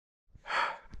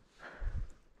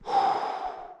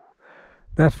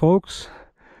That, folks,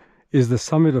 is the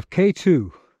summit of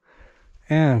K2.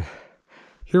 And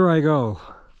here I go.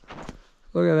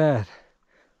 Look at that.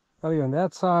 Probably on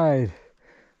that side,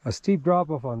 a steep drop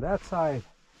off on that side,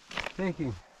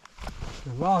 taking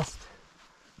the last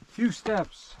few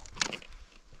steps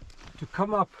to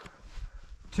come up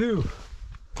to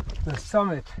the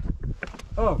summit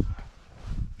of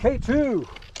K2.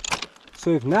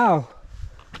 So if now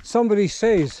somebody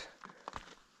says,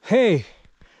 "Hey,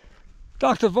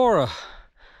 Dr. Vora,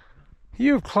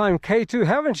 you've climbed K2,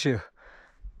 haven't you?"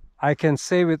 I can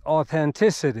say with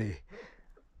authenticity,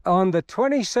 on the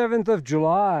 27th of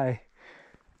July,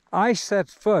 I set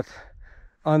foot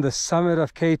on the summit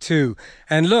of K2.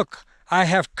 And look, I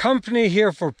have company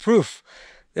here for proof.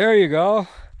 There you go.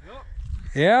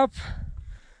 Yep.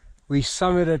 We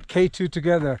summited K2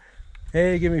 together.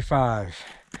 Hey, give me 5.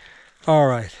 All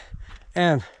right.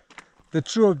 And the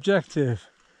true objective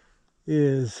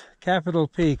is Capitol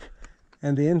Peak,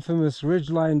 and the infamous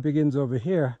ridgeline begins over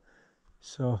here.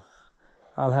 So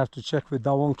I'll have to check with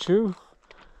Ongchhu.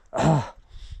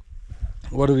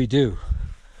 What do we do?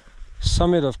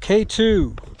 Summit of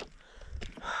K2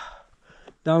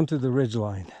 down to the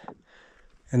ridgeline,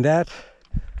 and that,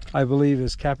 I believe,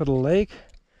 is Capitol Lake.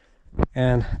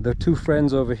 And the two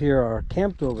friends over here are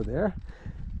camped over there.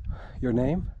 Your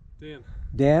name? Dan.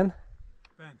 Dan?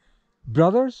 Ben.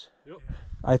 Brothers? Yep.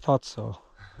 I thought so.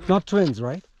 Not twins,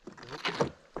 right?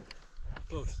 Nope.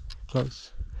 Close.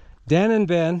 Close. Dan and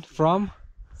Ben from?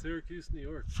 Syracuse, New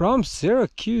York. From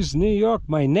Syracuse, New York.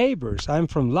 My neighbors. I'm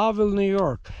from Lowville, New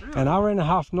York. Really? An hour and a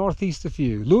half northeast of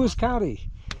you. Lewis County.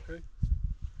 Okay.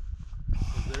 I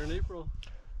was there in April.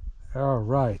 All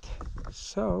right.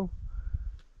 So,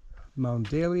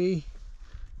 Mount Daly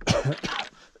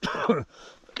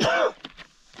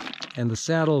and the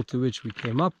saddle to which we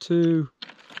came up to.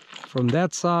 From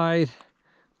that side,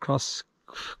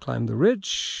 climb the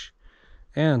ridge,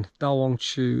 and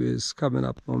Ongchhu is coming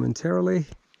up momentarily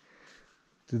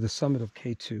to the summit of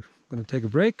K2. I'm going to take a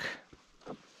break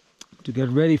to get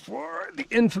ready for the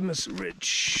infamous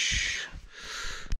ridge.